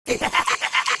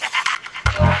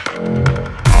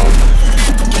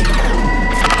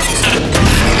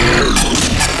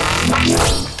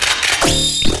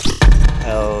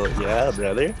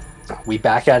together. We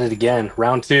back at it again.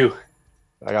 Round 2.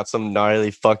 I got some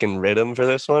gnarly fucking rhythm for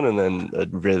this one, and then a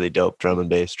really dope drum and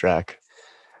bass track.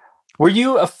 Were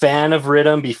you a fan of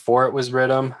rhythm before it was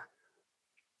rhythm?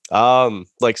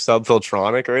 Like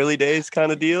Subfiltronic early days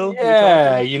kind of deal.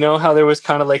 Yeah, you know how there was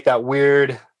kind of like that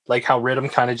weird, like how rhythm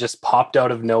kind of just popped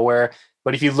out of nowhere.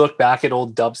 But if you look back at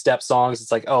old dubstep songs,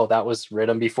 it's like, oh, that was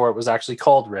rhythm before it was actually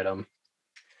called rhythm.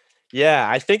 Yeah,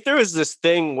 I think there was this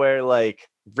thing where like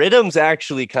rhythm's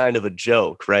actually kind of a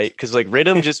joke, right? Because like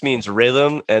rhythm just means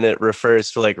rhythm and it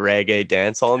refers to like reggae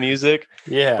dancehall music.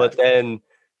 Yeah. But then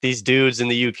these dudes in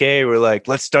the UK were like,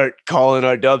 let's start calling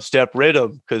our dubstep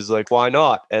rhythm because like why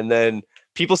not? And then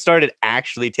people started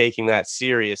actually taking that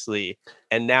seriously.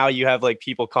 And now you have like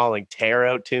people calling tear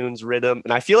out tunes rhythm.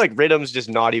 And I feel like rhythm's just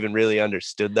not even really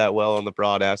understood that well on the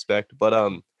broad aspect. But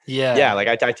yeah, like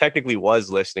I technically was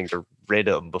listening to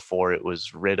rhythm before it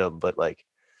was rhythm, but like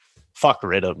fuck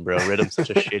rhythm, bro. Rhythm's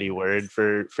such a shitty word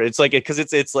for it's like because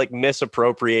it's like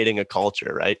misappropriating a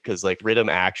culture, right? Because like rhythm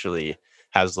actually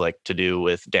has like to do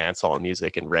with dancehall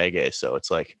music and reggae. So it's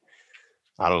like,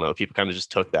 I don't know, people kind of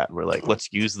just took that and were like,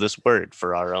 let's use this word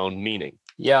for our own meaning.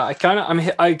 Yeah,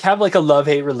 I have like a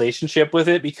love-hate relationship with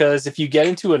it because if you get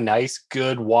into a nice,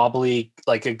 good, wobbly,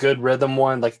 like a good rhythm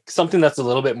one, like something that's a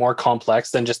little bit more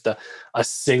complex than just a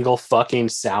single fucking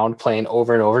sound playing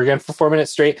over and over again for 4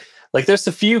 minutes straight. Like there's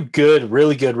a few good,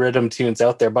 really good rhythm tunes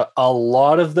out there, but a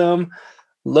lot of them,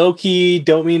 low-key,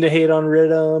 don't mean to hate on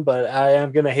rhythm, but I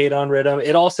am gonna hate on rhythm.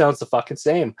 It all sounds the fucking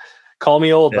same. Call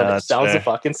me old, but it sounds the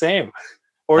fucking same.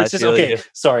 Or it's just okay.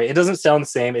 Sorry, it doesn't sound the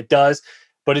same. It does.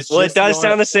 But it's it does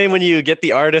sound the same when you get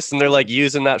the artist and they're like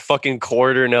using that fucking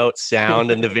quarter note sound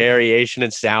and the variation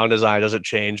in sound design doesn't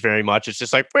change very much. It's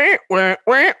just like yeah. Well,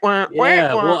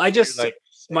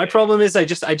 my problem is I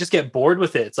just get bored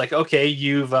with it. It's like, okay,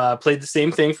 you've played the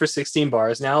same thing for 16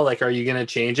 bars now. Like, are you gonna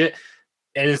change it?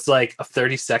 And it's like a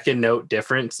 30-second note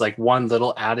difference, like one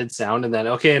little added sound, and then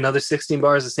okay, another 16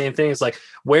 bars, the same thing. It's like,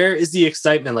 where is the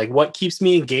excitement? Like, what keeps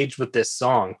me engaged with this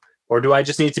song? Or do I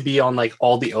just need to be on like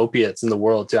all the opiates in the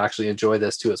world to actually enjoy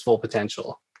this to its full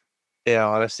potential? Yeah,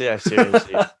 honestly, I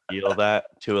seriously feel that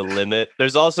to a limit.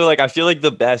 There's also like, I feel like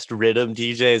the best rhythm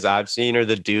DJs I've seen are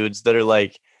the dudes that are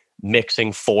like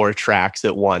mixing 4 tracks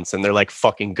at once and they're like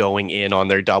fucking going in on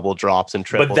their double drops and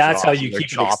triple drops. But that's how you keep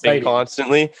chopping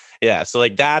constantly. Yeah, so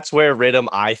like that's where rhythm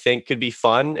I think could be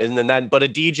fun. And then but a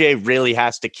DJ really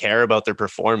has to care about their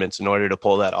performance in order to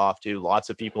pull that off too. Lots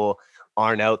of people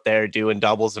aren't out there doing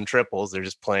doubles and triples. They're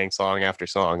just playing song after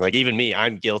song. Like even me,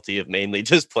 I'm guilty of mainly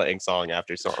just playing song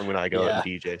after song when I go and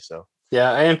DJ. So yeah,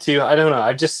 I am too. I don't know.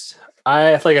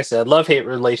 I like I said, love-hate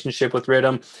relationship with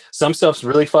rhythm. Some stuff's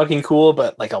really fucking cool,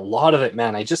 but like a lot of it,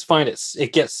 man, I just find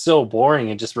it gets so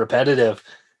boring and just repetitive.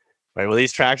 Right. Well,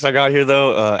 these tracks I got here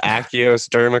though, Achios,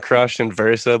 Dermacrush, and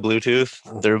Versa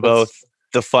Bluetooth. They're both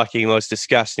the fucking most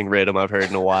disgusting rhythm I've heard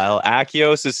in a while.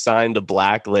 Achios is signed to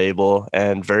Black Label,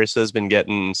 and Versa's been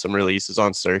getting some releases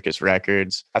on Circus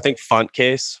Records. I think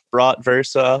Funtcase brought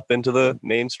Versa up into the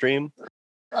mainstream.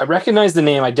 I recognize the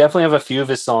name. I definitely have a few of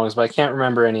his songs, but I can't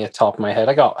remember any at the top of my head.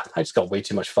 I just got way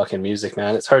too much fucking music,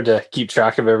 man. It's hard to keep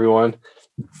track of everyone.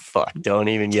 Fuck, don't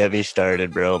even get me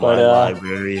started, bro. My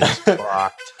library is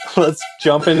fucked. Let's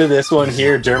jump into this one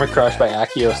here, Dermacrush by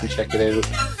Achios, and check it out.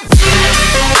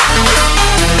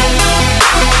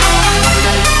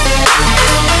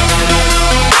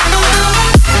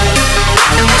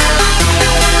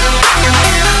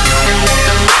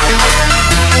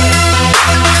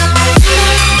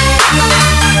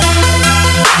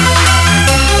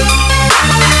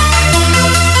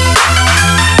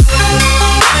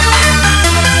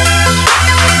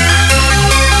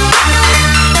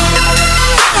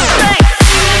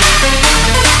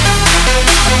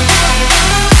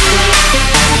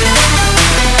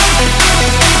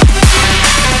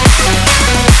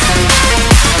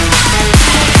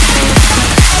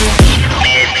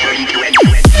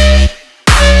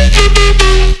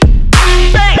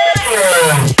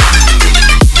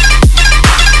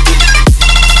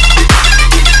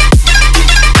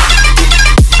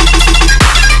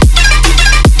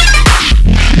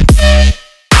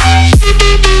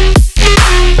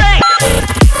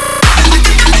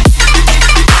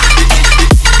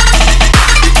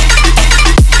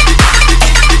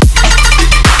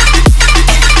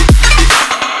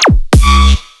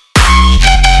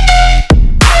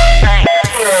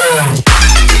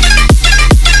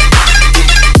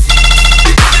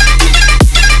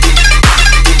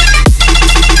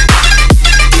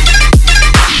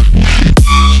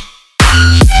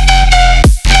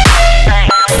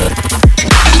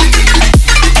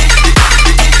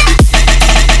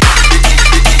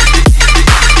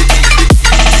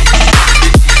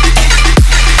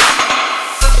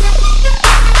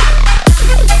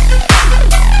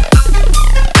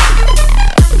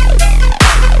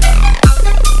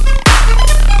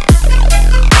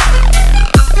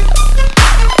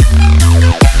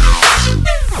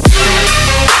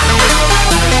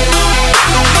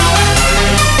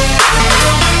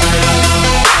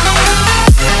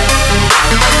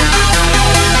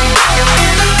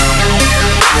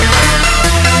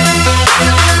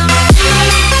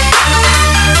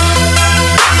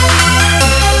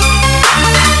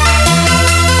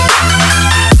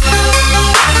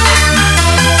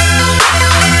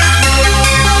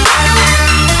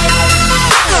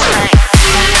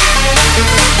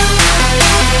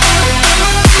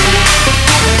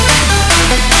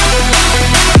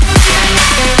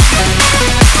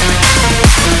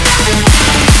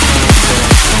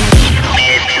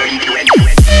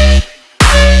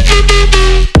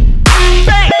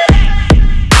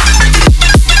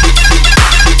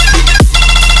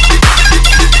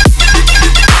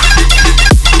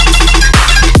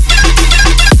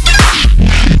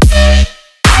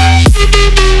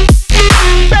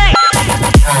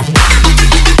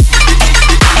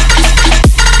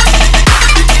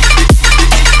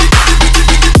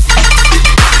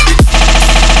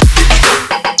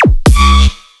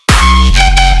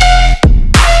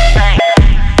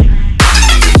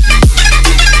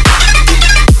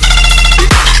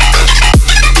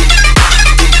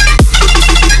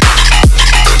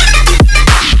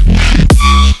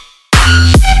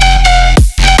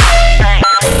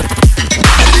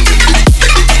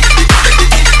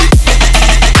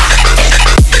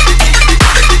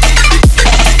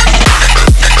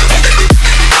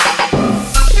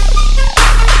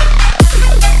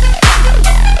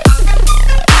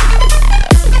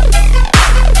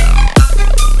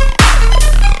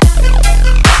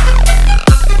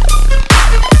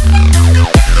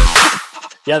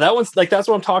 Yeah, that one's like, that's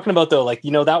what I'm talking about though. Like,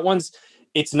 that one's,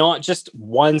 it's not just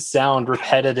one sound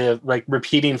repetitive, like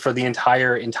repeating for the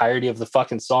entirety of the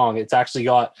fucking song. It's actually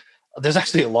there's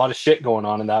actually a lot of shit going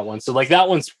on in that one. So like that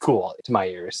one's cool to my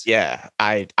ears. Yeah,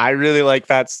 I really like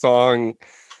that song.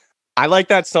 I like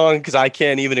that song because I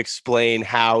can't even explain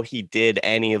how he did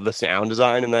any of the sound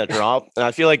design in that drop. And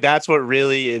I feel like that's what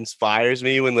really inspires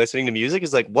me when listening to music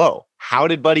is like, whoa, how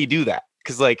did Buddy do that?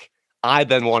 Because like I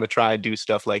then want to try and do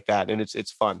stuff like that. And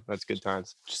it's fun. That's good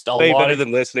times. Just a Way lot better of,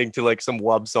 than listening to like some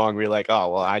Wub song where you're like,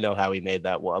 oh, well, I know how he made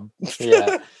that Wub.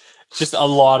 yeah, just a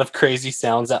lot of crazy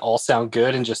sounds that all sound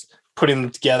good and just putting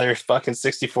them together fucking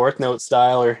 64th note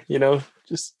style, or,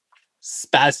 just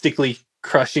spastically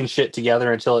crushing shit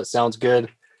together until it sounds good.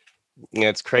 Yeah,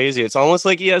 it's crazy. It's almost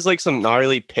like he has like some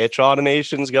gnarly pitch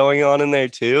automations going on in there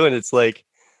too. And it's like,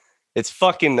 it's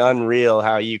fucking unreal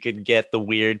how you could get the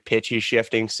weird pitchy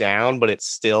shifting sound, but it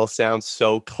still sounds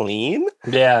so clean.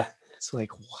 Yeah. It's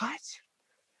like, what?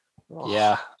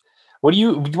 Yeah. What do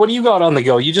you got on the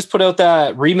go? You just put out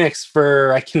that remix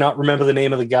for, I cannot remember the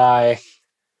name of the guy.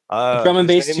 Drum and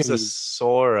bass his name's tune.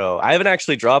 Asoro. I haven't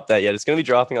actually dropped that yet. It's going to be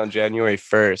dropping on January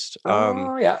 1st.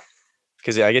 Yeah.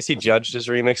 Because I guess he judged his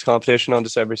remix competition on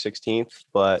December 16th,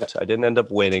 but I didn't end up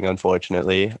winning,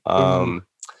 unfortunately.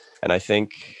 And I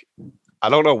think, I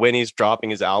don't know when he's dropping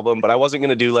his album, but I wasn't going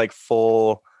to do like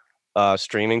full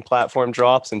streaming platform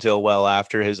drops until well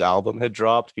after his album had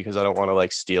dropped, because I don't want to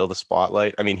like steal the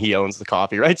spotlight. I mean, he owns the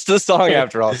copyrights to the song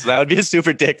after all, so that would be a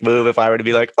super dick move if I were to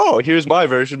be like, oh, here's my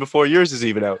version before yours is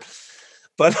even out.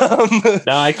 But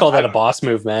no, I call that a boss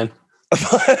move, man.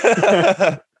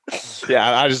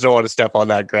 Yeah, I just don't want to step on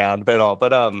that ground at all.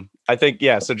 But I think,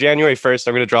 yeah, so January 1st,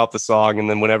 I'm going to drop the song, and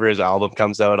then whenever his album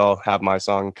comes out, I'll have my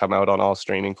song come out on all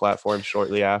streaming platforms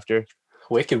shortly after.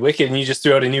 Wicked. And you just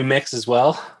threw out a new mix as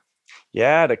well?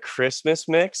 Yeah, the Christmas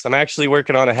mix. I'm actually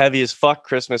working on a heavy as fuck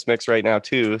Christmas mix right now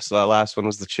too. So that last one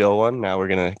was the chill one. Now we're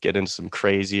gonna get into some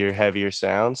crazier, heavier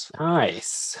sounds.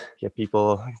 Nice. Get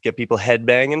people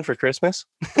headbanging for Christmas.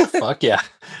 Fuck yeah.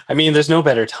 I mean, there's no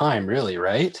better time, really,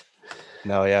 right?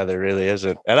 No, yeah, there really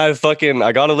isn't. And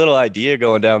I got a little idea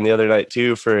going down the other night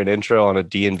too for an intro on a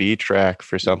D&B track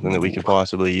for something that we could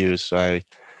possibly use. So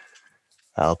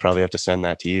I'll probably have to send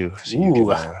that to you so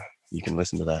you can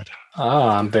listen to that. Oh,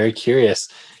 I'm very curious.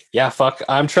 Yeah, fuck.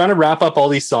 I'm trying to wrap up all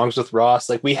these songs with Ross.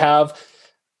 Like we have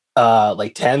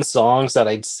like 10 songs that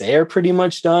I'd say are pretty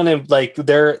much done, and like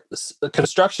they're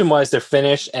construction wise they're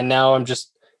finished, and now I'm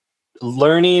just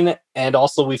learning, and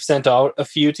also we've sent out a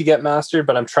few to get mastered,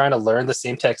 but I'm trying to learn the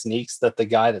same techniques that the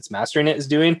guy that's mastering it is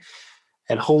doing.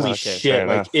 And holy shit,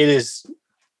 like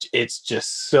it's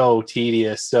just so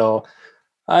tedious. So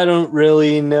I don't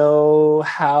really know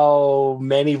how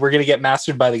many we're going to get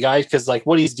mastered by the guy, because like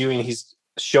what he's doing, he's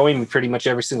showing me pretty much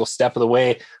every single step of the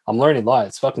way. I'm learning a lot.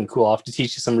 It's fucking cool. I'll have to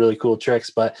teach you some really cool tricks.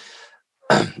 But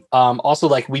also,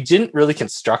 like, we didn't really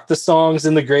construct the songs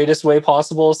in the greatest way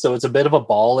possible, so it's a bit of a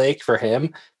ball ache for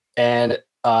him. And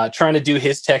trying to do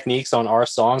his techniques on our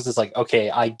songs is like, okay,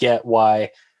 I get why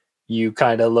you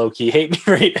kind of low-key hate me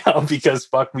right now, because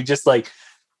fuck, we just like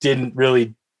didn't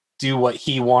really do what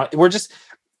he wanted.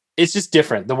 It's just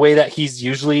different. The way that he's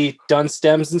usually done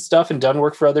stems and stuff and done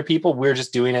work for other people, we're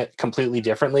just doing it completely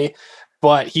differently.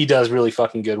 But he does really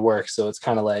fucking good work, so it's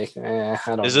kind of like, I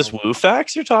don't know. Is this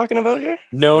Woofax you're talking about here?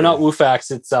 No, not Woofax.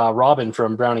 It's Robin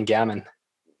from Brown and Gammon.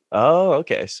 Oh,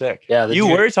 okay, sick. Yeah, you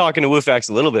were talking to Woofax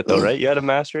a little bit though, right? You had a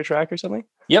master track or something?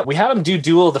 Yeah, we had him do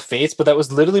Duel of the Fates, but that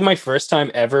was literally my first time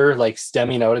ever like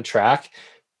stemming out a track,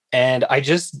 and I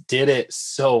just did it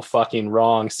so fucking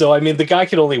wrong. So I mean, the guy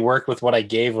could only work with what I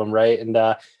gave him, right? And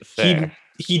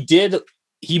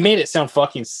he made it sound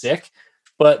fucking sick,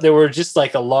 but there were just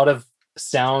like a lot of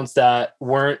sounds that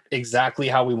weren't exactly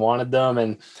how we wanted them,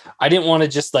 and I didn't want to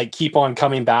just like keep on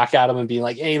coming back at him and being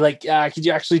like, hey, like, could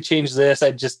you actually change this?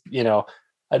 I just,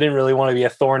 I didn't really want to be a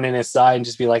thorn in his side and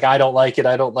just be like, I don't like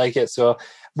it. So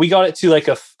we got it to like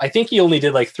I think he only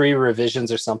did like 3 revisions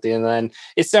or something, and then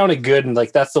it sounded good, and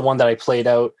like that's the one that I played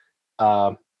out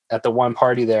at the one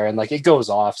party there, and like it goes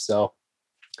off. So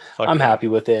I'm happy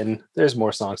with it, and there's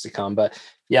more songs to come. But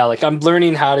yeah, like I'm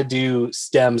learning how to do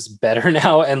stems better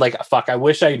now, and like fuck, I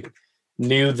wish I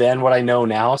knew then what I know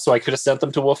now, so I could have sent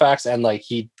them to Wolfax, and like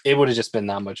it would have just been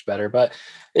that much better. But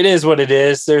it is what it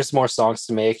is. There's more songs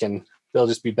to make, and they'll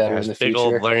just be better in the future. Big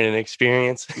old learning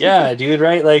experience. Yeah, dude,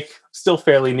 right? Like still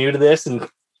fairly new to this, and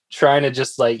trying to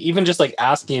just like even just like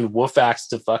asking Wolfax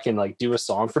to fucking like do a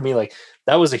song for me, like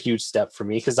that was a huge step for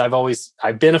me, because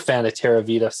I've been a fan of Terra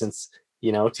Vita since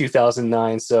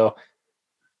 2009. So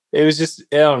it was just,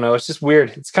 I don't know, it's just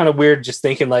weird. It's kind of weird just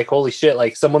thinking like, holy shit,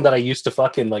 like someone that I used to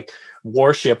fucking like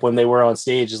worship when they were on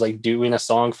stage is like doing a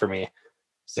song for me.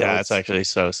 So Yeah, it's actually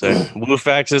so sick.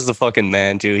 Wufax is the fucking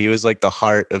man too. He was like the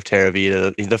heart of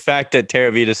Terravita. The fact that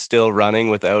Terravita's still running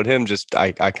without him, just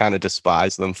I kind of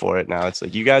despise them for it now. It's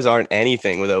like you guys aren't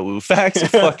anything without Wufax, you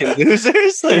fucking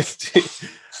losers.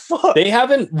 Like, they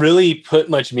haven't really put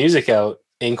much music out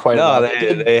in quite a while.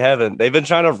 They haven't. They've been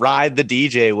trying to ride the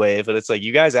DJ wave, but it's like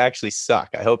you guys actually suck.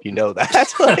 I hope you know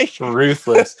that. Like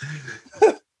ruthless.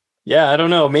 Yeah, I don't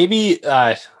know. Maybe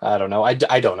I don't know. I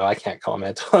don't know. I can't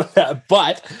comment on that.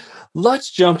 But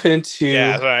let's jump into.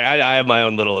 Yeah, sorry. I have my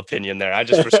own little opinion there. I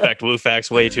just respect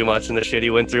Wufax way too much, and the shit he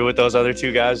went through with those other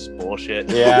two guys, bullshit.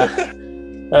 Yeah,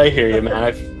 I hear you, man.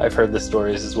 I've heard the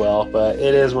stories as well, but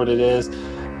it is what it is.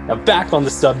 Now back on the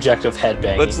subject of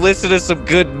headbanging. Let's listen to some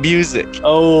good music.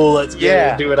 Oh, let's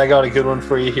get into it. I got a good one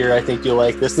for you here. I think you'll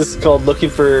like this. This is called "Looking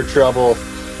for Trouble,"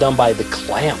 done by The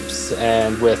Clamps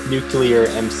and with Nuclear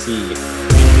MC.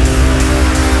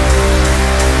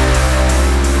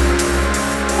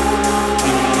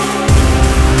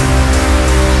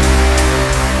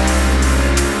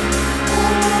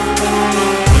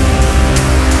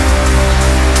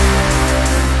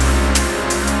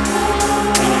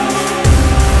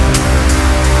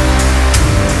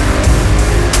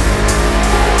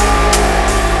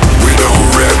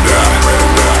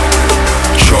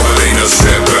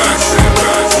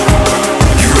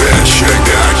 Check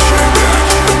that.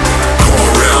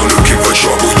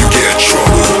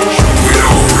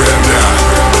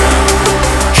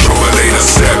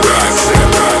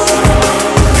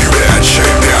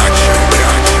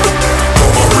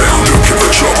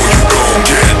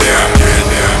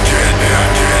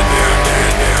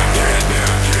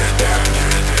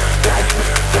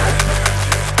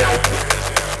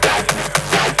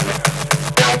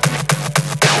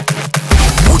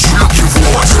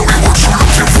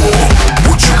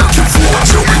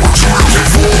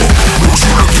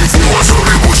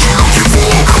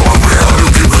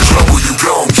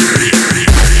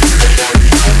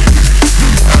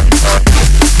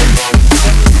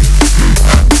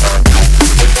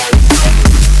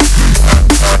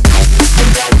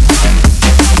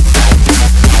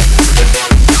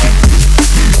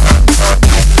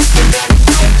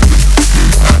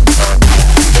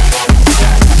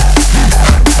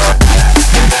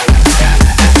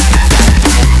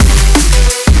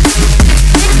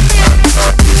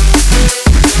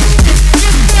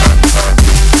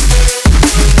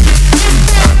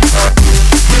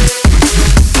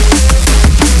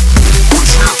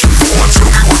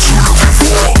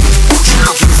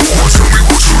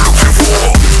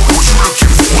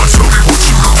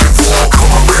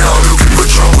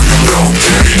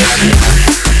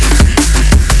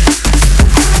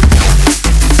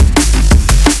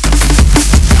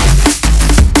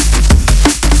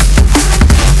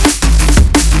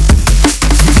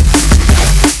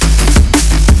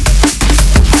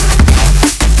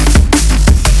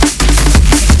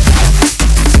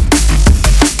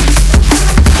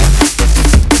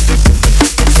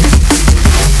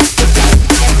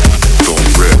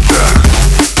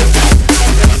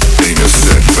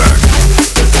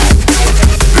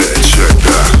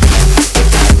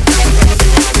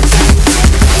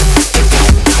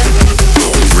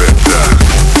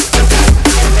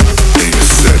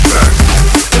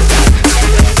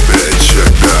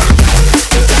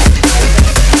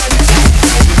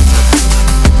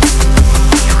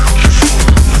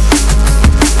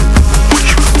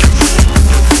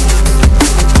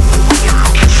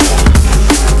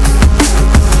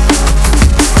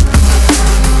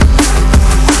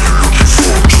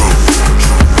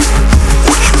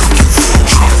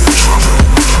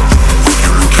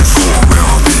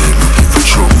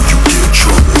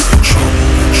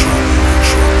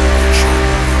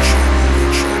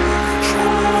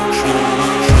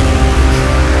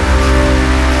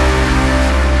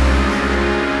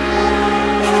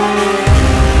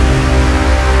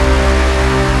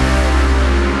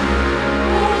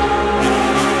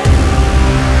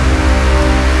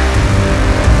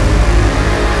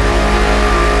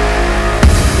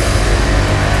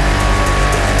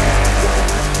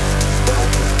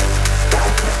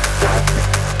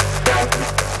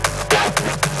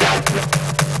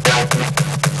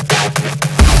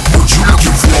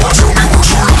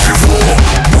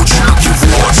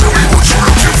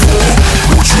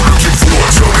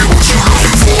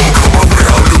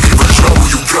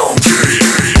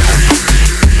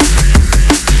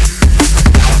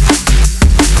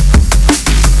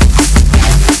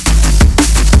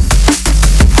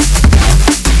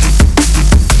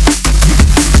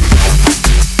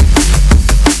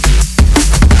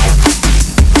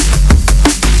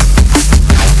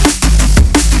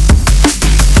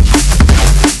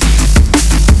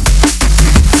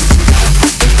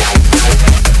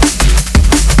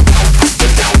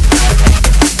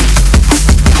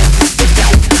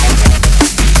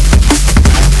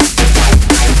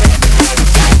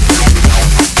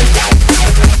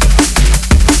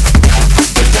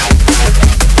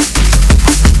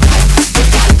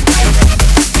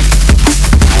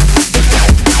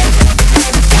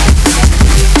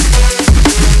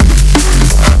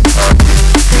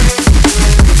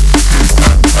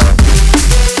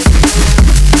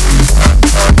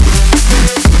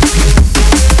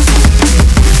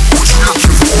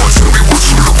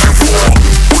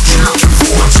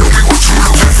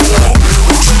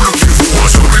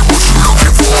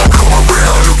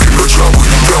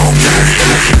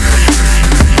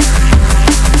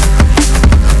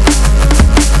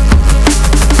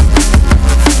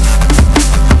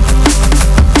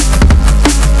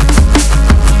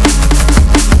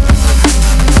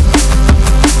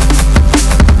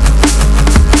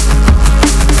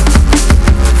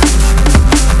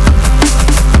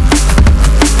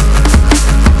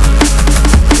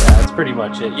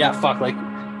 shit. Yeah, fuck. Like,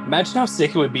 imagine how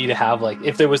sick it would be to have like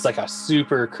if there was like a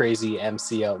super crazy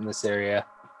MC out in this area.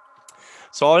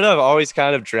 So what I've always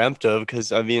kind of dreamt of,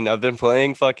 because I mean, I've been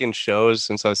playing fucking shows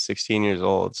since I was 16 years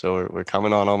old. So we're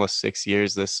coming on almost 6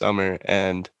 years this summer.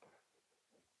 And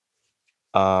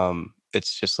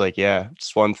it's just like, yeah,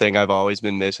 it's one thing I've always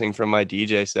been missing from my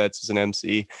DJ sets as an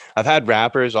MC. I've had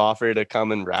rappers offer to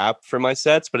come and rap for my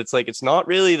sets, but it's like, it's not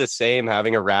really the same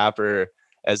having a rapper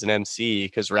as an MC,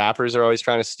 because rappers are always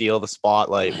trying to steal the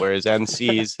spotlight, whereas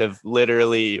MCs have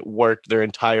literally worked their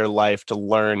entire life to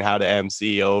learn how to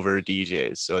MC over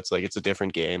DJs. So it's like, it's a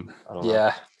different game. I don't know.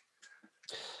 Yeah.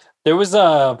 There was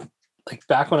like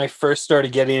back when I first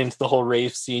started getting into the whole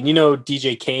rave scene, you know,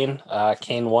 DJ Kane,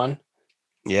 Kane One.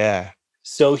 Yeah.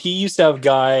 So he used to have a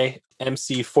guy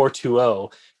MC 420,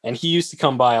 and he used to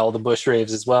come by all the Bush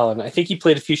raves as well. And I think he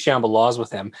played a few Shambhalas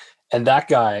with him. And that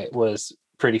guy was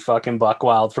pretty fucking buck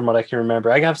wild from what I can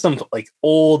remember. I have some like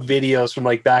old videos from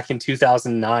like back in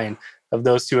 2009 of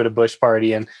those two at a Bush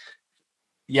party. And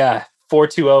yeah,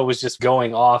 420 was just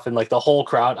going off, and like the whole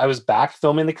crowd, I was back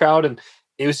filming the crowd, and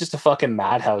it was just a fucking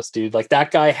madhouse, dude. Like that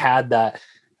guy had that,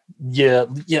 yeah,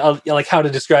 like how to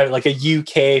describe it, like a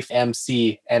UK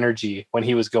MC energy when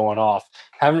he was going off.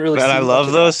 Haven't really. Man, seen I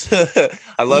love those.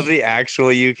 I love the actual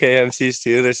UK MCs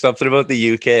too. There's something about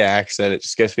the UK accent. It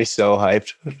just gets me so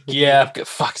hyped. Yeah,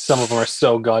 fuck. Some of them are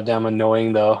so goddamn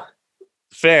annoying, though.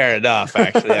 Fair enough,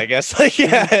 actually. I guess, like,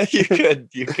 yeah,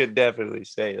 you could definitely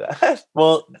say that.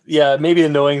 Well, yeah, maybe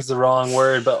annoying is the wrong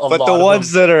word, but but the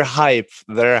ones that are hype,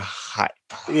 they're hype.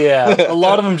 Yeah, a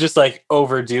lot of them just like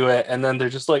overdo it, and then they're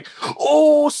just like,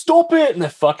 "Oh, stop it!" and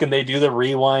then they do the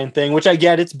rewind thing, which I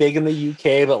get, it's big in the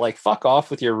UK, but like, fuck off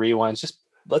with your rewinds. Just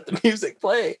let the music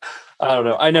play. I don't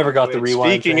know. I never got the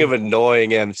rewind. Speaking thing. of annoying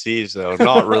MCs, though,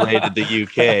 not related to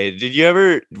UK, did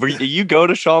you go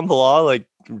to Shambhala like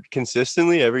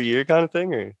consistently every year, kind of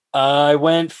thing, or? I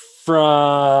went from.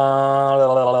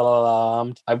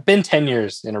 I've been 10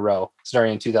 years in a row,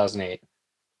 starting in 2008.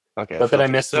 Okay, but then I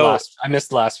missed the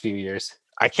last few years.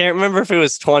 I can't remember if it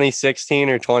was 2016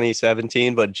 or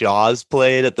 2017, but Jaws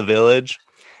played at the Village,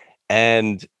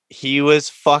 and he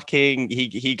was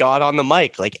he got on the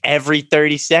mic like every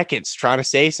 30 seconds trying to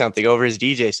say something over his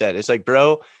DJ set. It's like,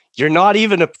 bro, you're not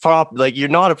even you're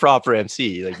not a proper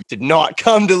MC. Like, you did not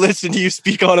come to listen to you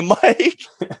speak on a mic.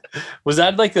 Was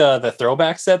that like the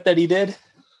throwback set that he did?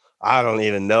 I don't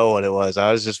even know what it was.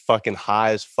 I was just fucking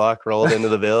high as fuck, rolled into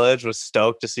the Village, was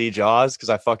stoked to see Jaws because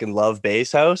I fucking love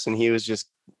Bass House, and he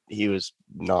was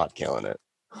not killing it.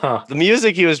 Huh. The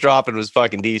music he was dropping was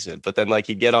fucking decent, but then like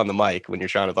he'd get on the mic when you're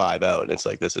trying to vibe out, and it's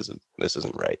like, this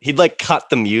isn't right. He'd like cut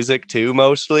the music too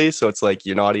mostly, so it's like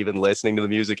you're not even listening to the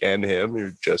music and him,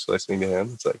 you're just listening to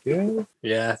him. It's like,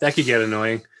 yeah, that could get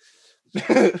annoying.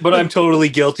 But I'm totally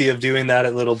guilty of doing that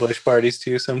at little Bush parties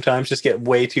too. Sometimes just get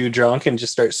way too drunk and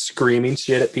just start screaming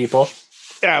shit at people.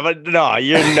 Yeah, but no,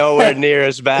 you're nowhere near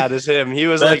as bad as him. He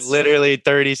was like literally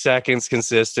 30 seconds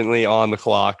consistently on the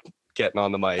clock getting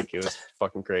on the mic. It was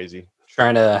fucking crazy.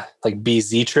 Trying to like be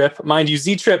Z-Trip. Mind you,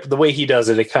 Z-Trip, the way he does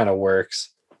it, it kind of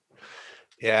works.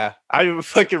 Yeah. I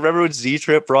fucking remember when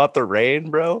Z-Trip brought the rain,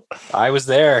 bro. I was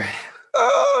there.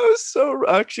 Oh, it was so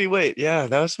actually wait, yeah,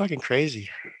 that was fucking crazy.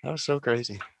 That was so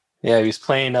crazy. Yeah, he was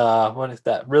playing what is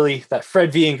that? Really, that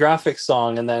Fred V and Graphics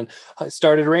song, and then it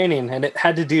started raining, and it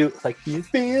had to do like you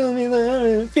feel me,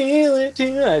 feel it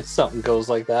too. Something goes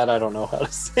like that. I don't know how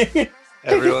to sing it.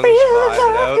 Everyone's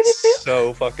vibing out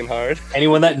so fucking hard.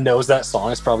 Anyone that knows that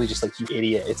song is probably just like, you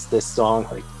idiot. It's this song.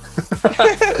 Like,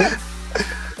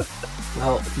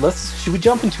 well, should we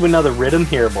jump into another rhythm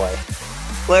here, boy?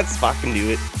 Let's fucking do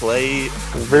it. Play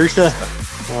Versa.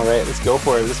 All right, let's go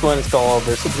for it. This one is called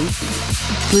Versa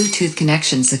Bluetooth. Bluetooth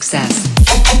connection success.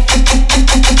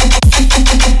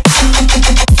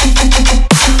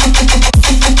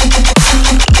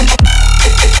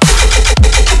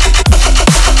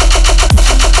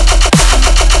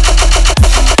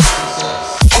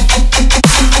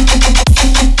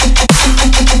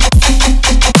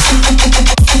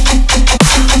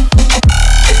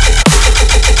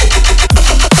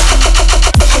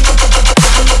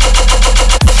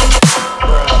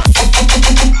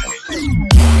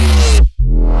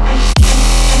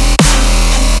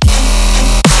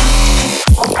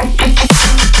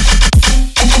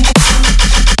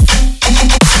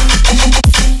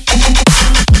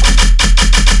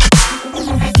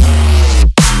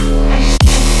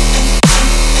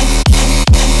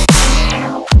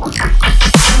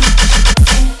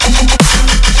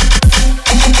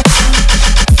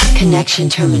 Connection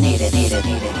terminated.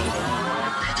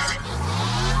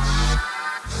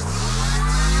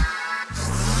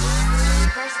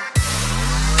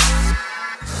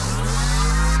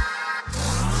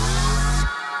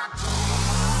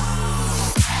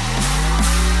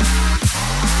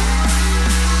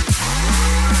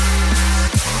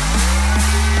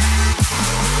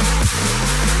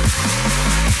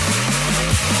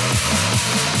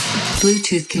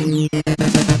 Bluetooth con-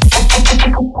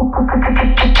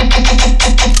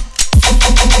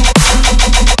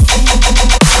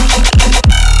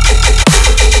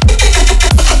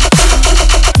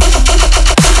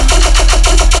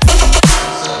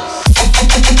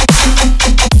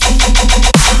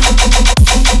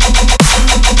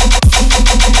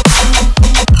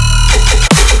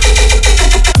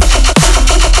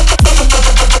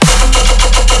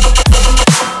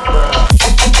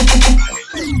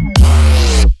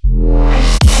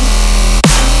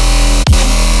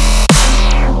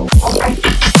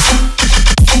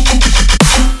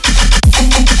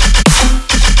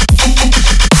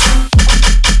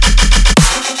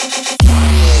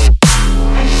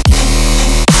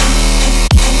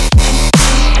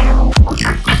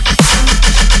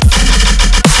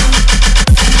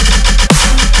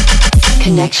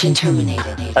 Connection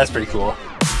terminated. That's pretty cool.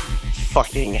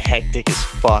 Fucking hectic as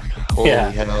fuck. Holy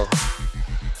Yeah. hell.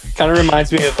 Kind of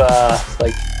reminds me of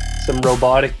like some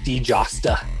robotic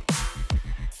D-Josta.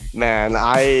 Man,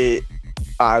 I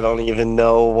don't even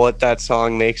know what that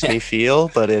song makes me feel,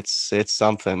 but it's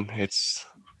something. It's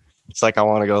like I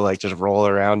want to go like just roll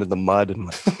around in the mud and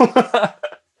like,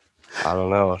 I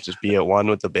don't know, just be at one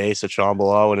with the bass at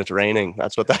Shambhala when it's raining.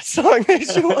 That's what that song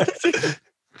makes me want to do.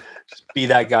 Be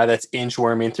that guy that's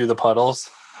inchworming through the puddles.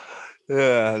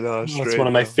 Yeah, no, That's one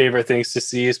of my favorite things to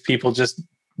see is people just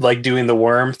like doing the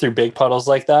worm through big puddles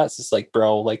like that. It's just like,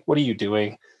 bro, like, what are you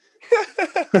doing?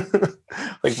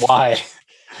 Like, why?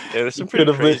 Yeah, there's some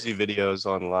pretty crazy videos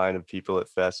online of people at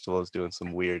festivals doing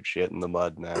some weird shit in the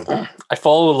mud now. I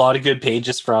follow a lot of good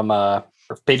pages from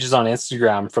pages on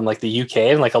Instagram from like the UK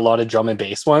and like a lot of drum and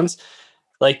bass ones.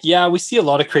 Like, yeah, we see a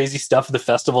lot of crazy stuff at the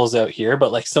festivals out here,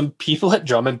 but like some people at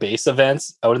drum and bass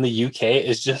events out in the UK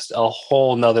is just a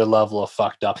whole nother level of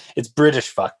fucked up. It's British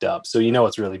fucked up, so you know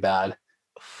it's really bad.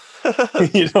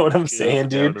 You know what I'm saying,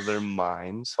 dude? Out of their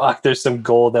minds. Fuck, there's some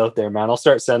gold out there, man. I'll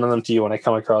start sending them to you when I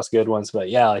come across good ones. But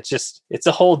yeah, it's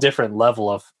a whole different level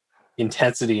of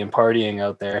intensity and partying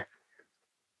out there.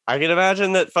 I can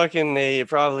imagine that fucking they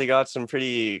probably got some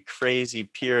pretty crazy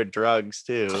pure drugs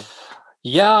too.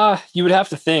 Yeah, you would have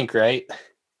to think, right?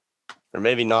 Or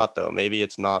maybe not though. Maybe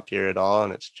it's not pure at all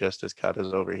and it's just as cut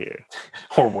as over here.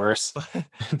 Or worse.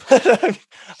 I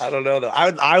don't know though.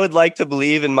 I would like to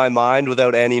believe in my mind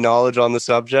without any knowledge on the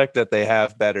subject that they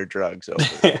have better drugs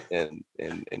over in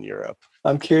Europe.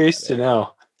 I'm curious to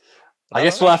know. I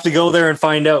guess we'll have to go there and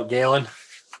find out, Galen.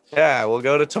 Yeah, we'll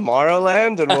go to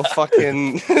Tomorrowland and we'll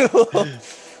fucking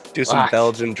do some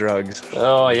Belgian drugs.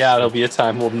 Oh yeah, it'll be a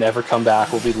time we'll never come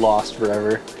back. We'll be lost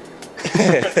forever.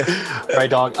 All right,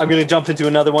 dog. I'm gonna jump into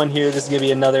another one here. This is gonna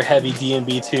be another heavy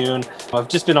D&B tune. I've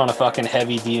just been on a fucking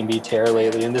heavy D&B tear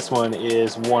lately, and this one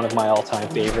is one of my all-time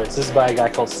favorites. This is by a guy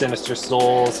called Sinister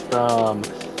Souls from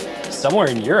somewhere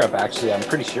in Europe, actually. I'm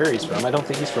pretty sure he's from. I don't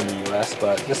think he's from the US,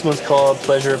 but this one's called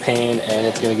Pleasure of Pain, and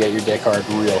it's gonna get your dick hard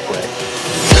real quick.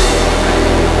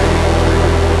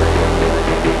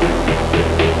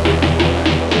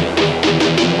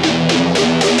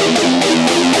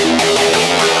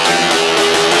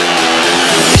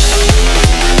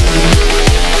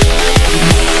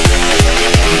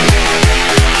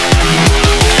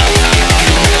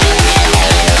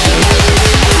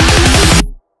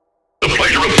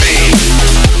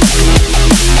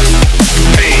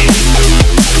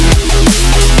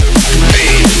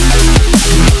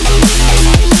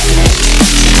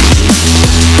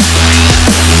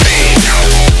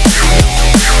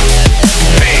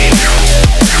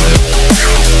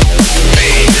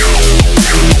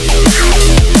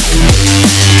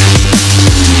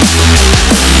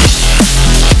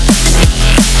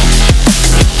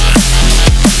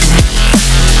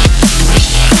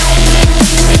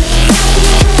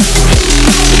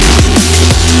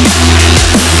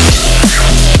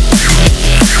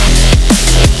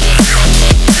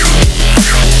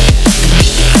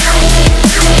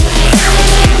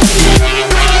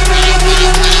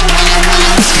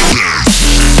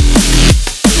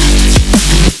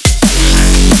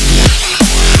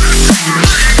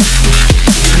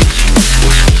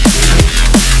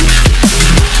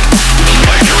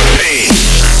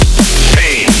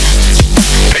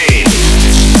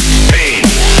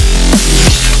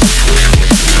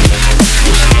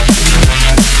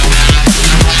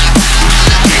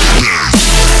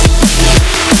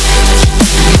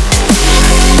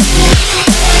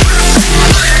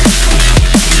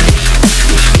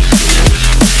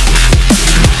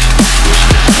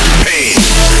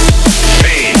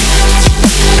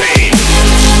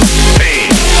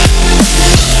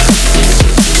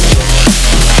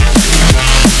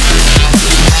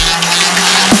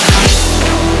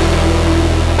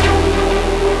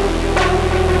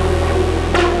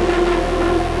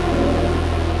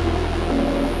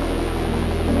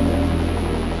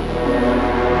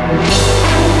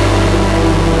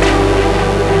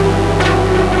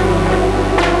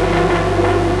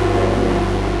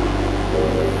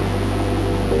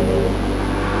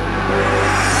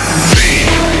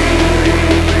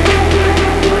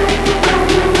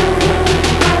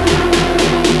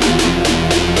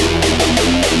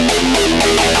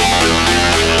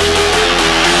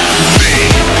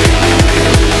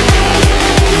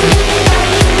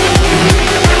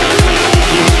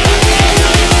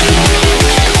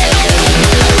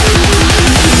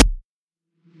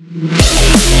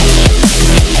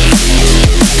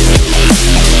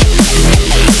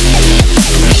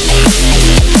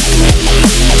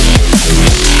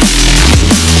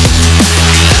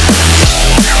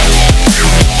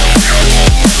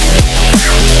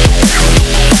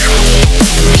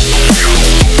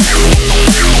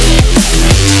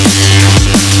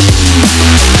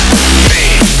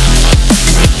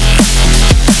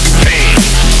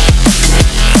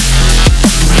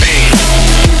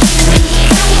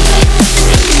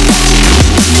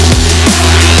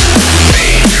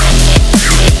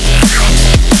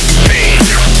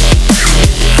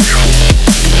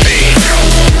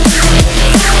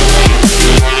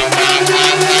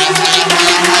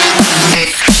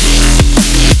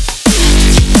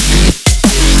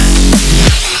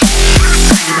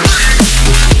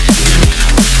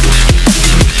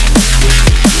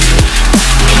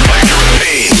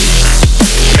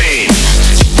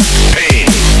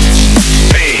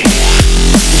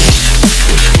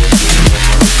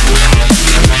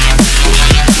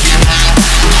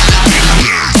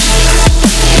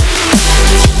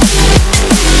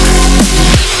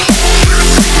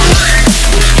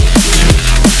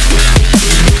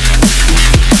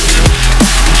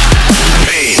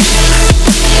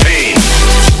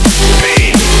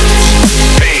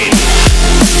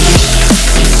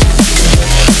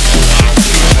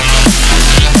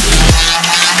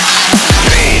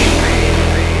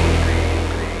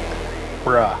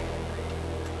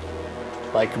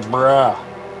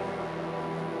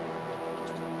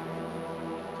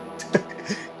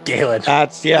 Galen.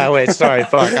 Wait, sorry,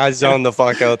 fuck. I zoned the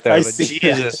fuck out there. I But see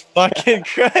Jesus fucking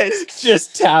Christ.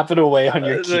 Just tapping away on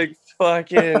your It's key. like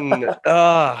fucking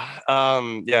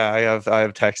yeah, I have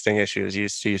texting issues.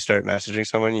 You start messaging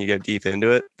someone, you get deep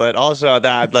into it. But also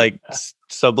that like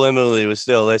subliminally was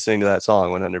still listening to that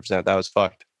song 100%. That was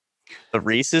fucked. The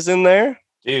Reese is in there.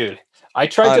 Dude, I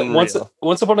tried to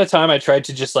once upon a time I tried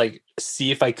to just like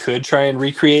see if I could try and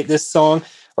recreate this song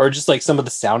or just like some of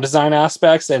the sound design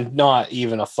aspects, and not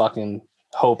even a fucking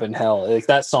hope in hell. Like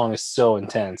that song is so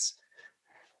intense.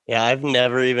 Yeah, I've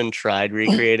never even tried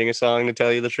recreating a song, to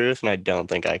tell you the truth, and I don't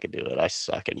think I could do it. I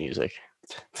suck at music.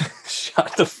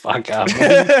 Shut the fuck up.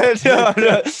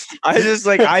 No. I just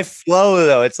like I flow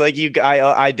though. It's like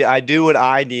I do what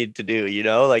I need to do, you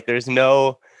know? Like there's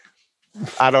no,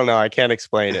 I don't know, I can't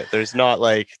explain it. There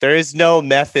is no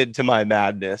method to my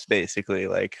madness, basically.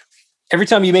 Like every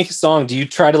time you make a song, do you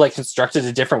try to like construct it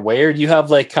a different way, or do you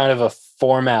have like kind of a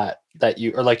format that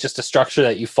you, or like just a structure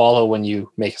that you follow when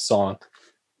you make a song?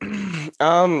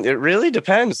 It really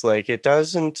depends. Like it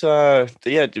doesn't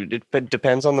it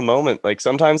depends on the moment. Like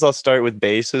sometimes I'll start with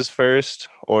basses first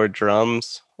or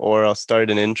drums, or I'll start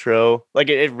an intro. Like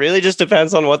it really just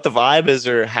depends on what the vibe is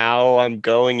or how I'm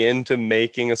going into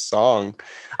making a song.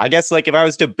 I guess like if I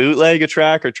was to bootleg a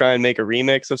track or try and make a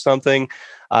remix of something,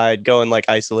 I'd go and like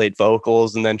isolate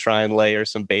vocals and then try and layer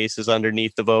some basses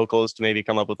underneath the vocals to maybe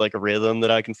come up with like a rhythm that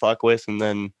I can fuck with, and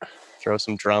then throw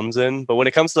some drums in. But when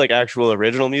it comes to like actual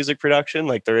original music production,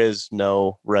 like there is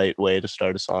no right way to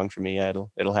start a song for me.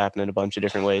 It'll happen in a bunch of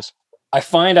different ways. I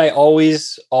find I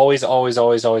always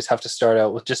have to start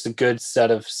out with just a good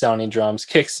set of sounding drums,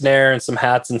 kick, snare, and some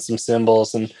hats and some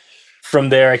cymbals. And from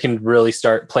there, I can really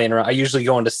start playing around. I usually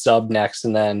go into sub next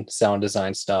and then sound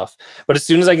design stuff. But as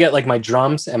soon as I get like my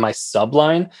drums and my sub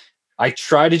line, I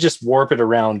try to just warp it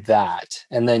around that.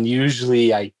 And then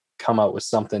usually I come out with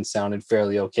something sounded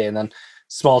fairly okay. And then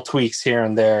small tweaks here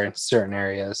and there in certain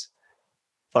areas.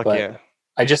 But yeah.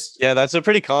 That's a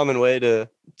pretty common way to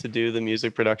do the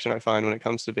music production, I find, when it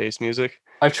comes to bass music.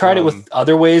 I've tried it with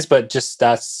other ways, but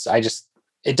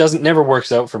it doesn't never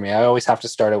works out for me. I always have to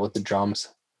start out with the drums.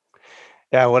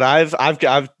 Yeah, what I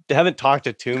haven't talked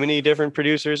to too many different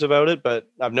producers about it, but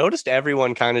I've noticed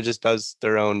everyone kind of just does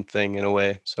their own thing in a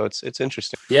way. So it's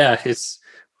interesting. Yeah, it's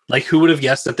like, who would have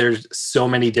guessed that there's so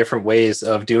many different ways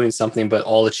of doing something, but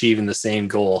all achieving the same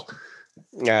goal?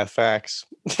 Yeah, facts.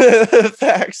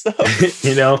 Facts, though.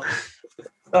 You know?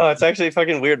 Oh, it's actually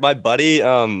fucking weird. My buddy,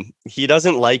 he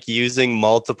doesn't like using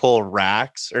multiple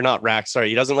racks, or not racks, sorry.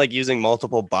 He doesn't like using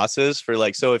multiple buses for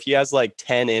like, so if he has like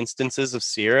 10 instances of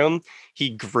Serum, he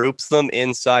groups them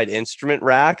inside instrument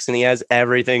racks and he has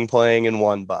everything playing in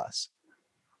one bus.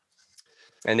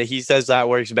 And he says that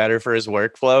works better for his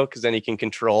workflow because then he can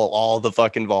control all the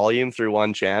fucking volume through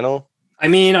one channel. I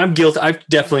mean, I'm guilty. I've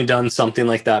definitely done something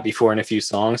like that before in a few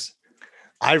songs.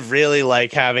 I really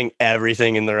like having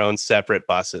everything in their own separate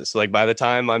buses. So like by the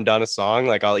time I'm done a song,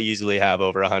 like I'll easily have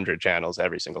over 100 channels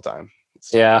every single time.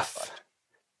 Yeah.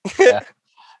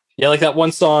 Yeah, like that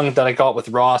one song that I got with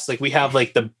Ross, like we have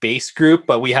like the bass group,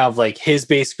 but we have like his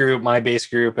bass group, my bass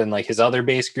group, and like his other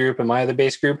bass group and my other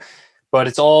bass group. But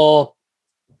it's all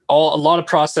a lot of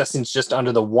processing is just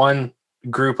under the one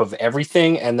group of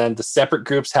everything. And then the separate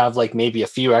groups have like maybe a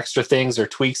few extra things or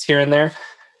tweaks here and there.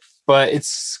 But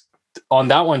it's on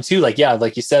that one too. Like, yeah,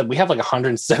 like you said, we have like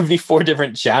 174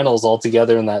 different channels all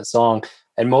together in that song.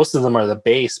 And most of them are the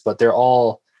bass, but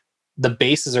the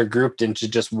basses are grouped into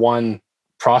just one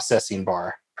processing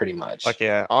bar pretty much. Like,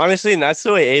 yeah, honestly, and that's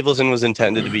the way Ableton was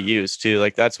intended to be used too.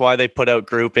 Like that's why they put out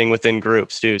grouping within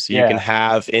groups too, so you can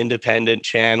have independent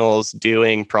channels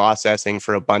doing processing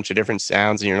for a bunch of different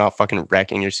sounds and you're not fucking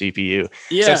wrecking your CPU.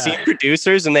 So I've seen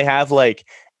producers and they have like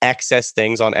excess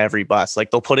things on every bus.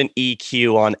 Like they'll put an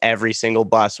EQ on every single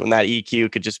bus when that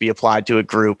EQ could just be applied to a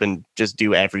group and just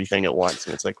do everything at once.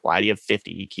 And it's like, why do you have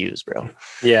 50 EQs, bro?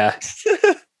 Yeah.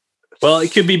 Well,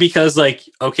 it could be because, like,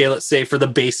 okay, let's say for the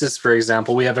basses, for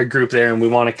example, we have a group there and we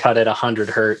want to cut at 100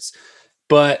 hertz,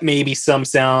 but maybe some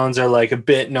sounds are like a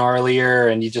bit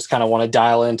gnarlier and you just kind of want to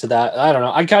dial into that. I don't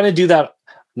know. I kind of do that,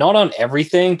 not on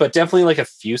everything, but definitely like a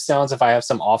few sounds if I have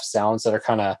some off sounds that are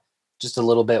kind of just a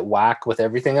little bit whack with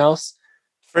everything else.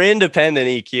 For independent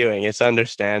EQing, it's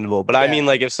understandable. But I mean,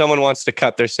 like, if someone wants to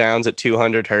cut their sounds at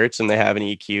 200 hertz and they have an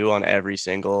EQ on every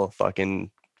single fucking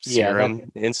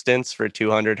Serum instance for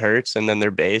 200 hertz and then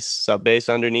their bass, sub bass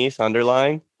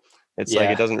underlying, it's like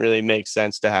it doesn't really make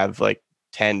sense to have like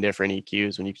 10 different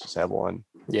EQs when you just have one.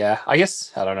 Yeah, I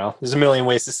guess, I don't know. There's a million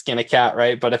ways to skin a cat,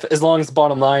 right? But as long as the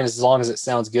bottom line is, as long as it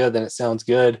sounds good, then it sounds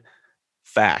good.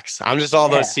 Facts. I'm just all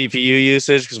about CPU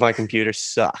usage because my computer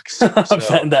sucks. So.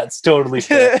 That's totally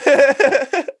fair.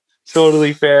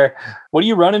 Totally fair. What are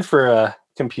you running for a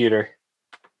computer?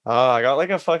 I got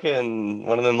like a fucking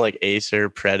one of them like Acer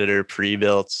Predator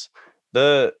pre-builts.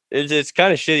 It's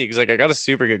kind of shitty because like I got a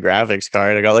super good graphics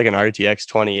card. I got like an RTX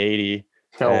 2080.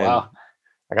 Oh wow.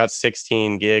 I got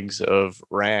 16 gigs of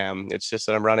RAM. It's just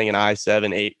that I'm running an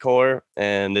i7 8-core,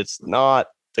 and it's not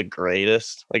the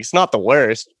greatest. Like, it's not the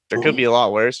worst. There could be a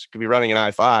lot worse. Could be running an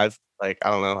i5. Like, I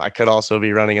don't know. I could also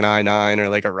be running an i9 or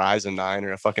like a Ryzen 9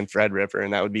 or a fucking Threadripper,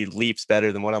 and that would be leaps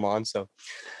better than what I'm on. So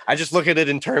I just look at it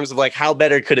in terms of like, how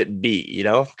better could it be, you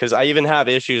know? Because I even have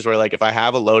issues where like, if I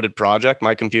have a loaded project,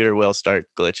 my computer will start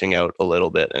glitching out a little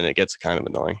bit, and it gets kind of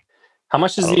annoying. How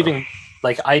much is it even...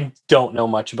 Like, I don't know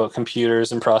much about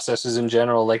computers and processors in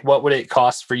general. Like, what would it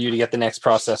cost for you to get the next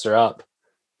processor up?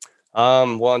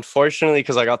 Well, unfortunately,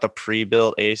 because I got the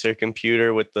pre-built Acer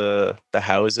computer with the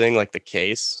housing, like the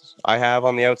case I have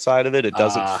on the outside of it, it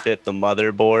doesn't fit the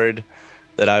motherboard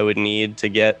that I would need to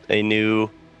get a new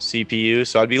CPU.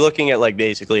 So I'd be looking at like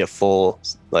basically a full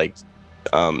like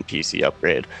PC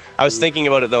upgrade. I was thinking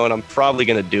about it though, and I'm probably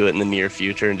going to do it in the near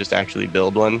future and just actually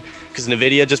build one, because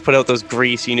NVIDIA just put out those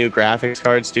greasy new graphics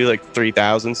cards too, like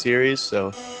 3000 series,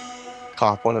 so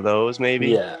cop one of those maybe.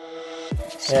 Yeah.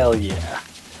 Hell yeah.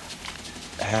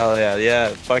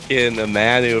 Fucking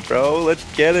Amanu, bro, let's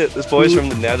get it. This boy's from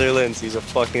the Netherlands. He's a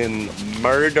fucking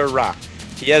murderer.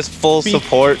 He has full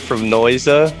support from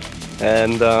Noisa,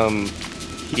 and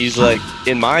he's like,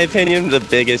 in my opinion, the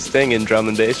biggest thing in drum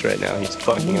and bass right now. He's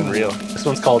fucking unreal. This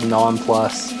one's called Non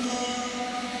Plus.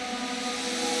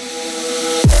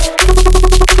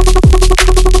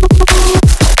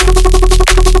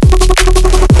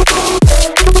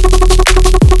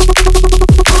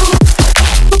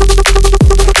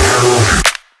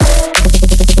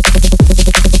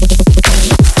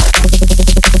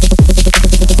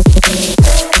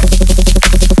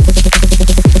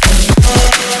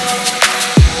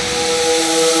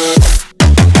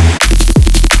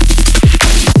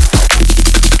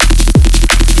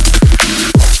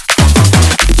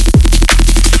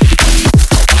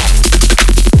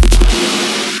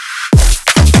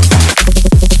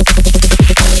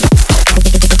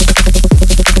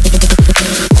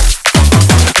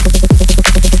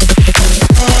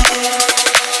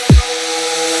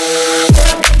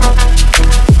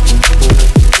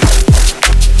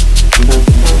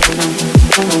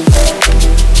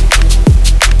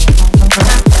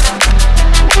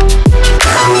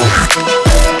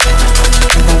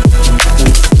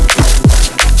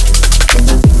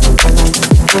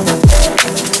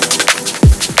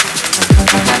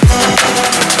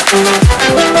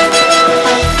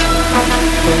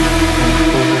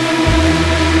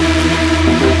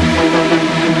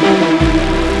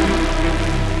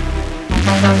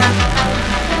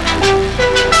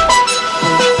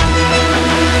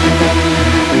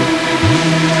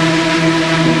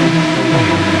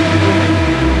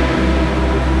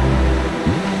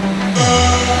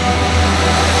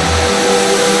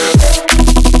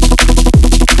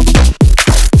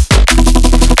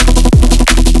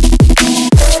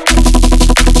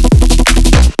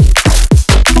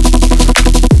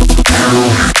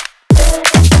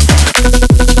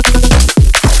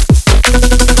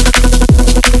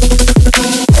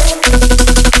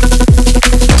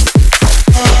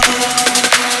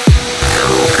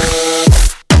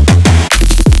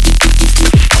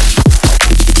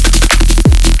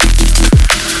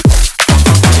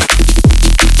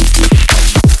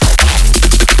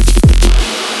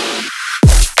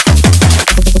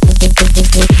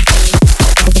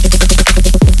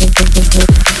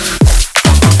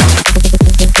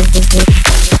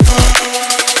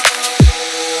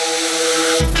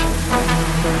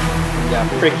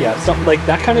 Something like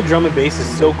that kind of drum and bass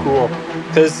is so cool,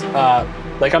 because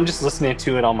like I'm just listening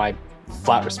to it on my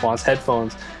flat response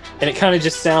headphones, and it kind of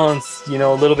just sounds, you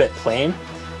know, a little bit plain,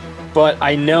 but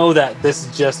I know that this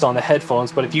is just on the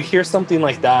headphones. But if you hear something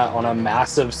like that on a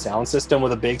massive sound system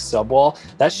with a big subwall,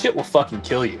 that shit will fucking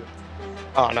kill you.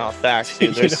 Oh no, facts,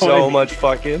 dude. There's so much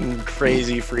fucking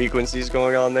crazy frequencies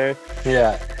going on there.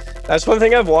 Yeah, that's one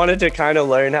thing I've wanted to kind of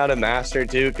learn how to master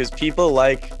too, because people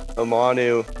like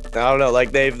Amanu, I don't know,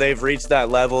 like they've reached that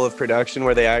level of production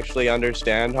where they actually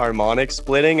understand harmonic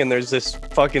splitting, and there's this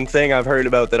fucking thing I've heard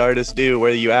about that artists do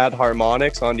where you add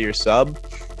harmonics onto your sub,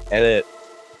 and it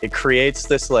creates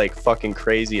this like fucking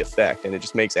crazy effect, and it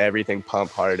just makes everything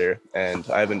pump harder, and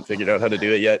I haven't figured out how to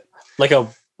do it yet. Like a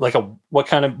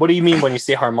what do you mean when you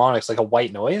say harmonics? Like a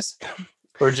white noise?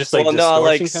 Or just like well, no,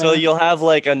 like distortion so kinda? you'll have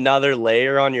like another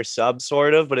layer on your sub,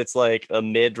 sort of, but it's like a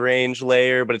mid-range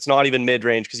layer, but it's not even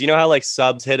mid-range because you know how like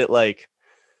subs hit it like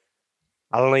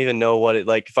I don't even know what it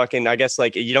like fucking I guess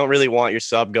like you don't really want your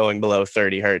sub going below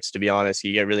 30 hertz to be honest.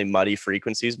 You get really muddy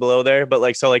frequencies below there. But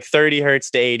like so like 30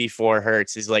 hertz to 84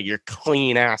 hertz is like your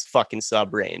clean ass fucking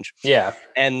sub range. Yeah.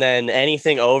 And then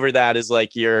anything over that is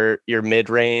like your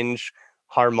mid-range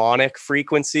harmonic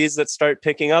frequencies that start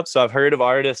picking up. So I've heard of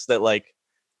artists that like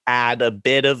add a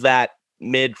bit of that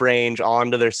mid-range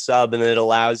onto their sub and then it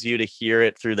allows you to hear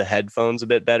it through the headphones a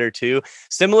bit better too,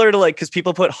 similar to like because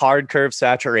people put hard curve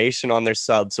saturation on their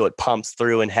sub so it pumps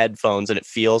through in headphones and it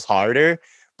feels harder,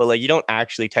 but like you don't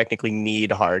actually technically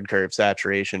need hard curve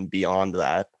saturation beyond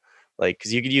that, like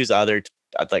because you could use other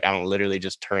like I don't literally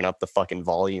just turn up the fucking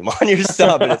volume on your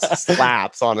sub and it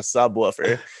slaps on a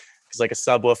subwoofer because like a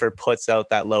subwoofer puts out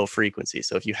that low frequency,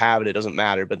 so if you have it it doesn't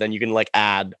matter, but then you can like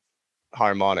add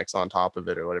harmonics on top of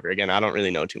it or whatever. Again, I don't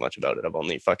really know too much about it. I've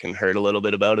only fucking heard a little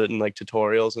bit about it in like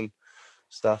tutorials and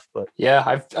stuff. But Yeah,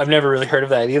 I've never really heard of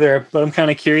that either, but I'm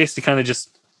kind of curious to kind of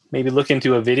just maybe look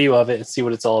into a video of it and see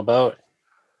what it's all about.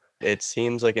 it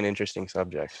seems like an interesting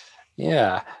subject.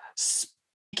 Yeah.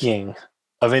 Speaking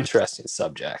of interesting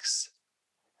subjects,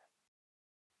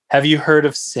 have you heard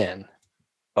of Sin?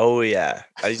 Oh yeah,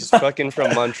 he's fucking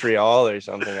from Montreal or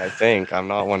something. I think I'm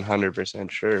not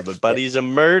 100% sure, but he's a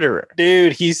murderer.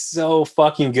 Dude, he's so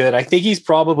fucking good. I think he's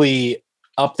probably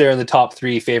up there in the top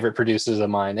 3 favorite producers of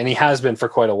mine, and he has been for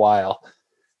quite a while.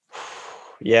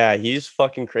 Yeah, he's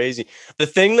fucking crazy. The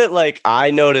thing that like I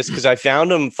noticed because I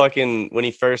found him fucking when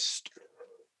he first,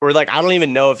 or like I don't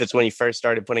even know if it's when he first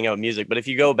started putting out music, but if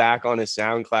you go back on his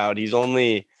SoundCloud, he's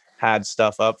only had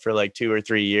stuff up for like 2 or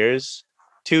 3 years.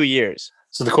 2 years.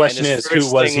 So the question is, who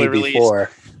was he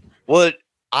before? Well,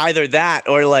 either that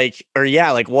or like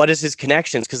what is his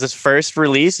connections? Because his first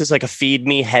release is like a Feed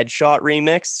Me Headshot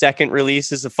remix. Second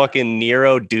release is a fucking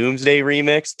Nero Doomsday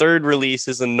remix. Third release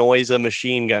is a Noisa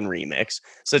Machine Gun remix.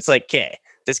 So it's like, okay,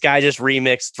 this guy just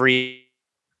remixed 3.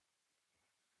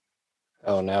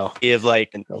 Oh no! If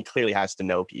like, and he clearly has to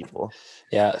know people.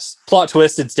 Yeah, plot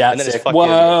twist. It's And then his Sick. fucking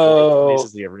Whoa! this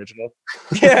is the original.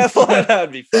 Yeah, that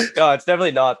would be fun. No, it's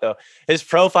definitely not though. His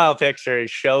profile picture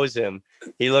shows him.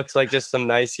 He looks like just some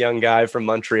nice young guy from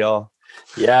Montreal.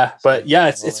 Yeah, but yeah,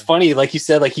 it's funny. Like you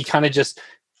said, like he kind of just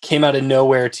came out of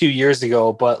nowhere 2 years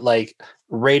ago, but like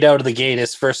right out of the gate,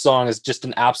 his first song is just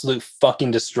an absolute fucking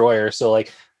destroyer. So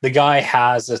like the guy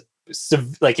has a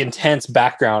like intense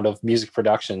background of music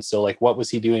production. So like what was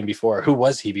he doing before? Who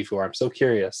was he before? I'm so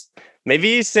curious.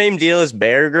 Maybe same deal as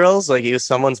Bear Grylls. Like he was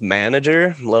someone's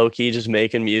manager, low key, just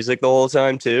making music the whole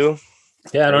time too.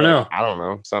 Yeah, I don't know. I don't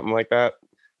know, something like that.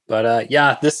 But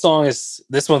yeah, this one's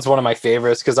one of my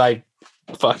favorites because I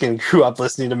fucking grew up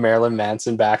listening to Marilyn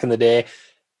Manson back in the day.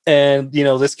 And you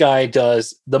know, this guy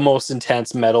does the most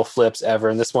intense metal flips ever.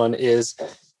 And this one is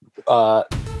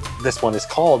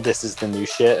called This Is the New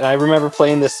Shit. And I remember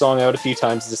playing this song out a few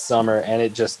times this summer, and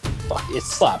it just it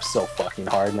slaps so fucking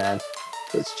hard, man.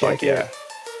 Let's check it.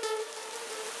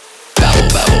 Babble,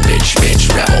 babble, bitch,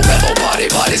 bitch, rebel, rebel, party,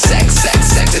 party, sex, sex,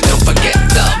 sex, and don't forget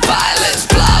the violence,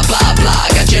 blah, blah, blah.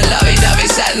 Got your lovey-dovey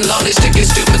sad and lonely, sticking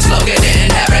stupid slogan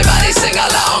in, everybody sing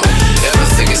along.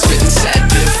 Everything has been said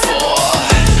before,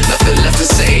 nothing left to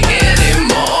say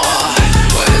anymore.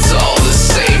 When it's all the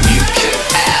same, you can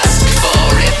ask for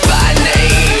it by name.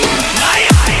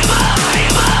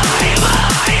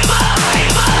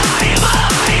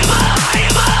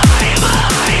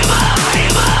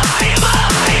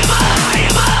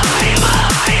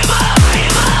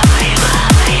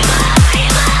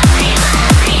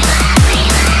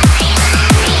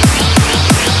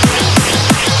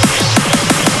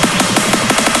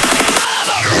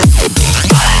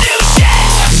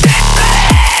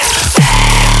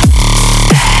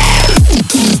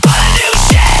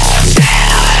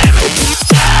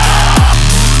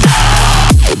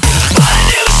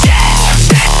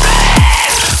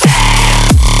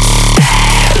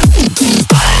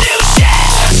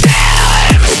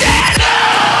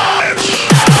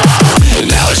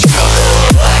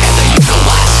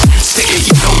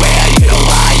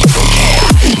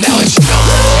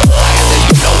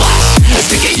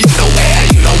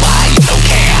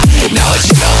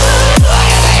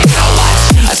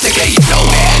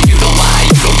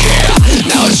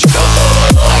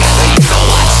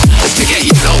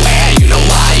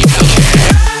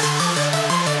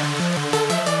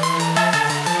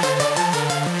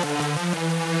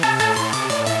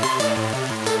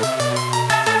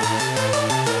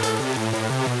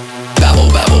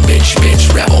 Babble, babble, bitch,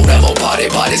 bitch, rebel, rebel, party,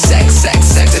 party, sex, sex,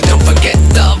 sex, and don't forget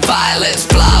the violence,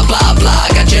 blah, blah,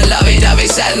 blah. Got your lovey-dovey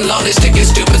sad and lonely, sticking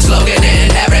stupid slogan in.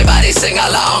 Everybody sing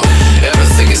along.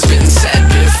 Everything has been said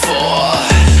before.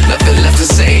 Nothing left to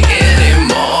say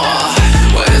anymore.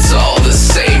 When it's all the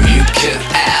same, you can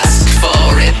ask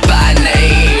for it by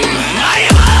name. Are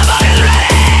you motherfuckers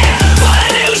ready for the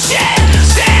new shit?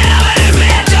 Stand up and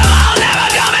admit tomorrow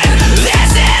never coming.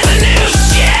 This is the new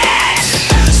shit.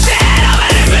 Stand up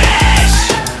and admit.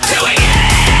 Do we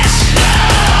get it? No.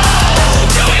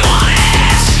 Do we want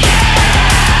it? Yeah.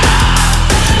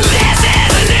 This is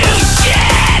the new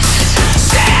shit.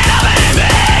 Stand up and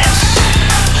admit.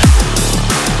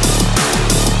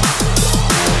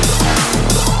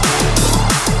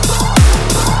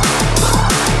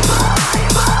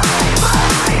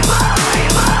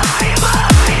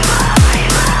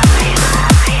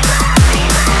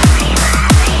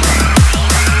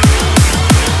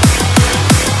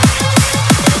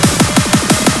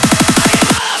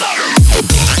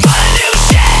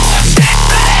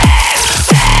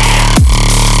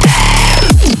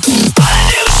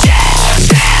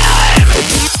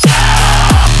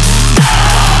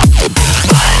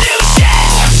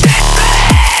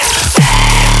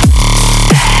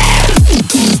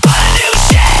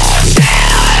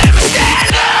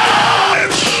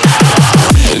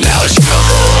 Now it's you know,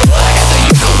 I got the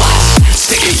you know what.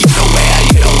 Stick it, you know where,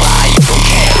 you know why, you don't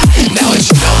care. Now it's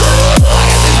you know, I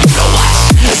got the you know what.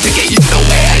 Stick it, you know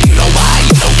where, you know why,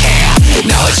 you don't care.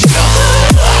 Now it's you know,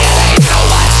 I got the you know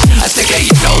what. I stick it,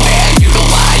 you know where, you know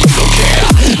why, you don't care.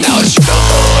 Now it's you know,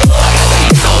 I got the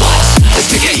you know what. I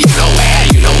stick it, you know where,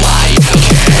 you know why, you don't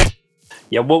care.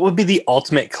 Yeah, what would be the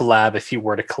ultimate collab if you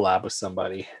were to collab with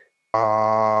somebody?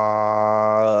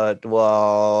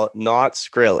 Well, not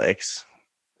Skrillex.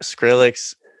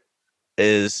 Skrillex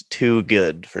is too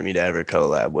good for me to ever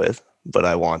collab with, but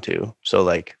I want to. So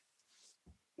like,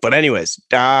 but anyways,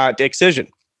 Excision.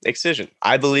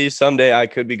 I believe someday I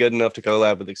could be good enough to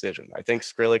collab with Excision. I think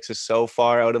Skrillex is so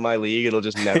far out of my league, it'll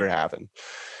just never happen.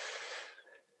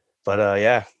 But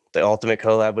yeah, the ultimate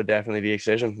collab would definitely be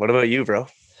Excision. What about you, bro?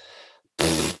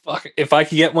 Fuck, if I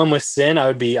could get one with Sin,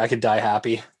 I could die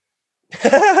happy.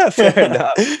 Fair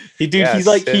enough.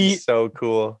 He's so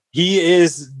cool. He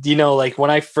is, like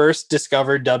when I first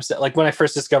discovered dubstep, like when I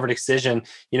first discovered Excision,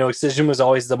 Excision was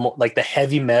always the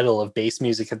heavy metal of bass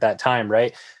music at that time,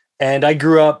 right? And I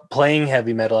grew up playing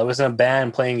heavy metal. I was in a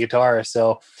band playing guitar,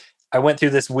 so I went through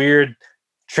this weird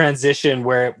transition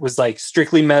where it was like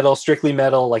strictly metal,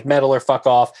 like metal or fuck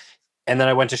off. And then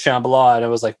I went to Shambhala and I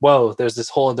was like, whoa, there's this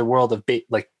whole other world of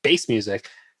bass music.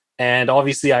 And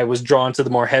obviously I was drawn to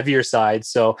the more heavier side.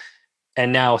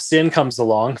 And now Sin comes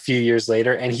along a few years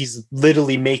later and he's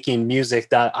literally making music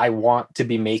that I want to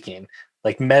be making,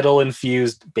 like metal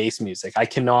infused bass music. I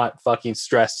cannot fucking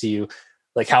stress to you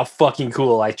like how fucking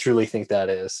cool I truly think that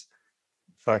is.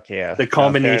 Fuck yeah. The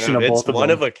combination of both of them. It's one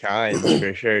of a kind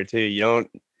for sure too. You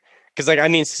don't, because like, I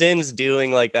mean, Sin's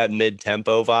doing like that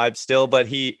mid-tempo vibe still, but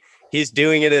he's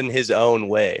doing it in his own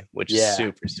way, which is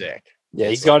super sick. Yeah,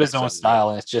 he's got his own style,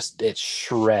 and it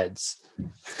shreds.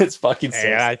 It's fucking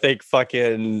sick. Yeah, I think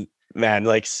fucking man,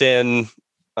 like Sin,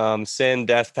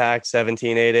 Death Pack,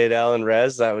 1788L, and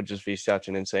Rez, that would just be such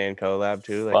an insane collab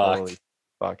too. Like holy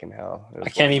fucking hell! I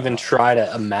can't even try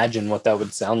to imagine what that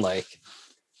would sound like.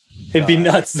 It'd be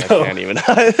nuts though. I can't even.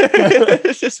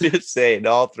 It's just insane.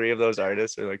 All three of those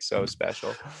artists are like so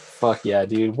special. Fuck yeah,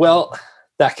 dude. Well,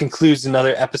 that concludes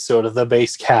another episode of the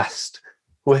Basscast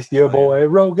with your boy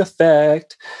Rogue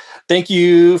Effect. Thank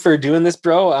you for doing this,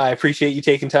 bro. I appreciate you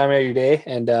taking time out of your day.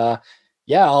 And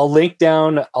I'll link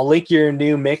your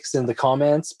new mix in the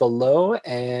comments below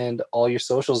and all your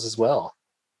socials as well.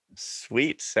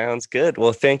 Sweet. Sounds good.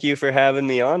 Well, thank you for having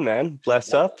me on, man.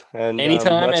 Bless up. And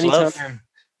anytime. Love.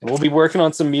 We'll be working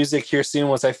on some music here soon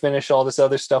once I finish all this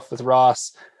other stuff with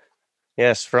Ross.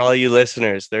 Yes, for all you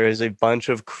listeners, there is a bunch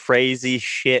of crazy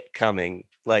shit coming.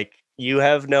 Like, you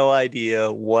have no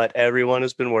idea what everyone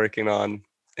has been working on,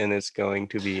 and it's going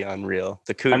to be unreal.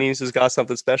 The Coonies has got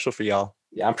something special for y'all.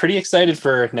 Yeah, I'm pretty excited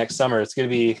for next summer. It's gonna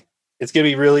be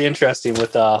really interesting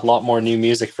with a lot more new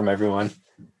music from everyone.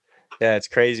 Yeah, it's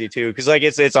crazy too, because like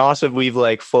it's awesome. We've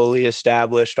like fully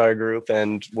established our group,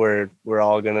 and we're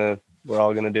all gonna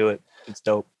do it. It's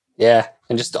dope. Yeah,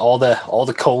 and just all the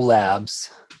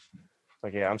collabs.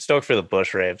 Like, yeah, I'm stoked for the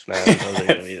Bush raves, man. Those are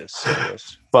gonna be the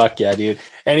sickest. Fuck yeah, dude.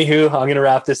 Anywho, I'm gonna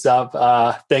wrap this up.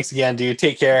 Thanks again, dude.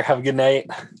 Take care. Have a good night.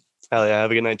 Hell yeah,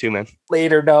 have a good night too, man.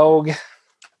 Later, dog.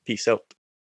 Peace out.